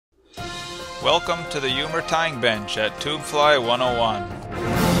Welcome to the Eumer Tying Bench at Tubefly 101.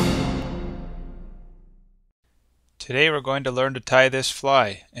 Today we're going to learn to tie this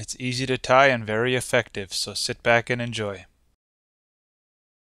fly. It's easy to tie and very effective, so sit back and enjoy.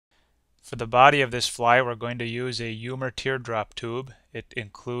 For the body of this fly we're going to use a Eumer Teardrop tube. It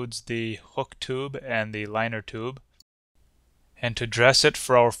includes the hook tube and the liner tube. And to dress it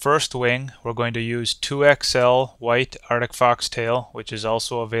for our first wing, we're going to use 2XL white Arctic foxtail, which is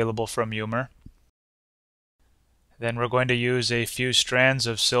also available from Eumer. Then we're going to use a few strands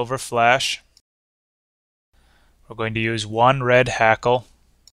of silver flash. We're going to use one red hackle.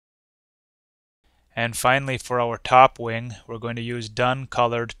 And finally, for our top wing, we're going to use dun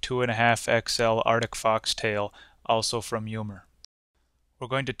colored 2.5XL Arctic foxtail, also from Eumer. We're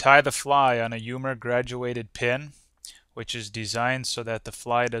going to tie the fly on a Eumer graduated pin, which is designed so that the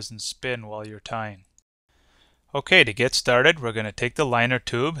fly doesn't spin while you're tying. Okay, to get started, we're going to take the liner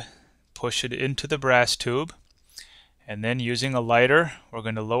tube, push it into the brass tube, and then using a lighter, we're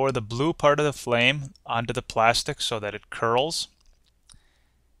going to lower the blue part of the flame onto the plastic so that it curls.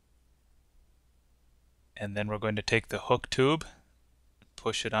 And then we're going to take the hook tube,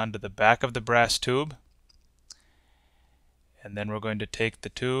 push it onto the back of the brass tube, and then we're going to take the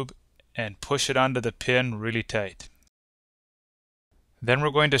tube and push it onto the pin really tight. Then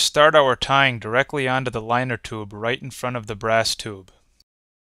we're going to start our tying directly onto the liner tube right in front of the brass tube.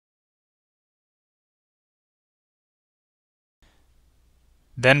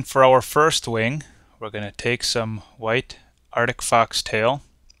 Then for our first wing, we're going to take some white Arctic foxtail,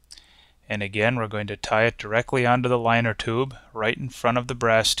 and again we're going to tie it directly onto the liner tube right in front of the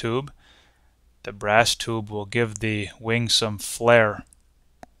brass tube. The brass tube will give the wing some flare.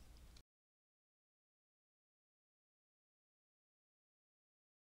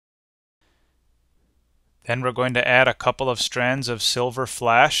 Then we're going to add a couple of strands of silver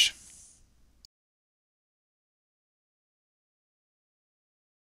flash.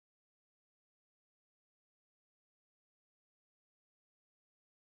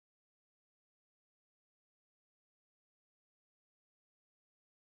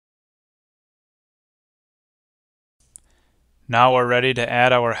 Now we're ready to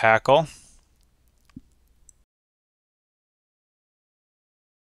add our hackle.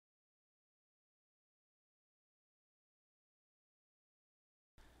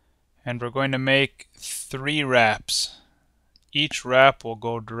 And we're going to make 3 wraps. Each wrap will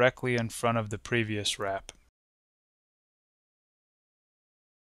go directly in front of the previous wrap.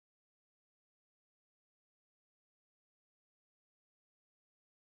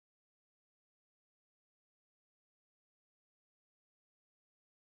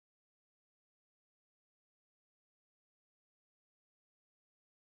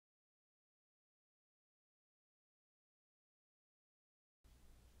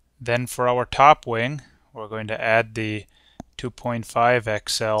 Then for our top wing, we're going to add the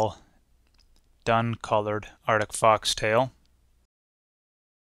 2.5XL dun colored Arctic foxtail.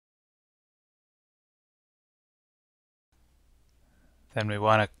 Then we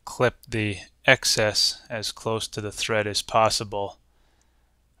want to clip the excess as close to the thread as possible.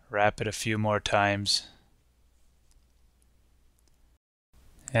 Wrap it a few more times.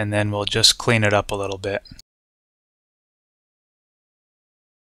 And then we'll just clean it up a little bit.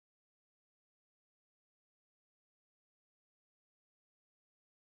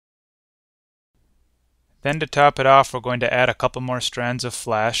 Then to top it off, we're going to add a couple more strands of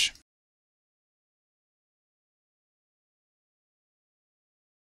flash.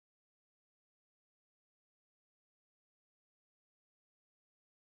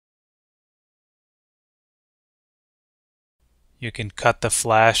 You can cut the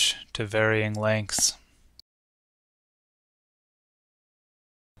flash to varying lengths.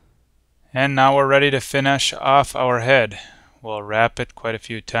 And now we're ready to finish off our head. We'll wrap it quite a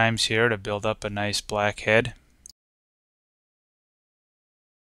few times here to build up a nice black head.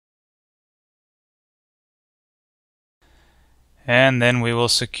 And then we will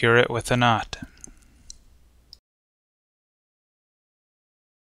secure it with a knot.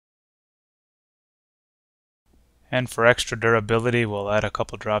 And for extra durability, we'll add a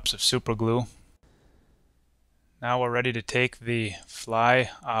couple drops of super glue. Now we're ready to take the fly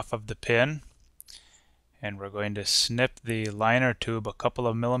off of the pin, and we're going to snip the liner tube a couple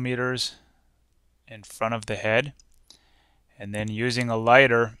of millimeters in front of the head, and then using a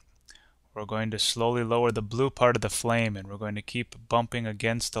lighter we're going to slowly lower the blue part of the flame, and we're going to keep bumping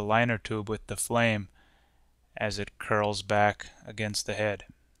against the liner tube with the flame as it curls back against the head.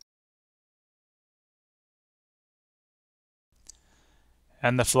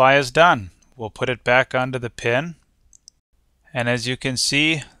 And the fly is done. We'll put it back onto the pin, and as you can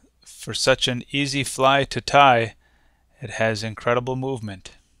see, For such an easy fly to tie, it has incredible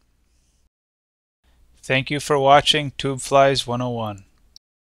movement. Thank you for watching Tube Flies 101.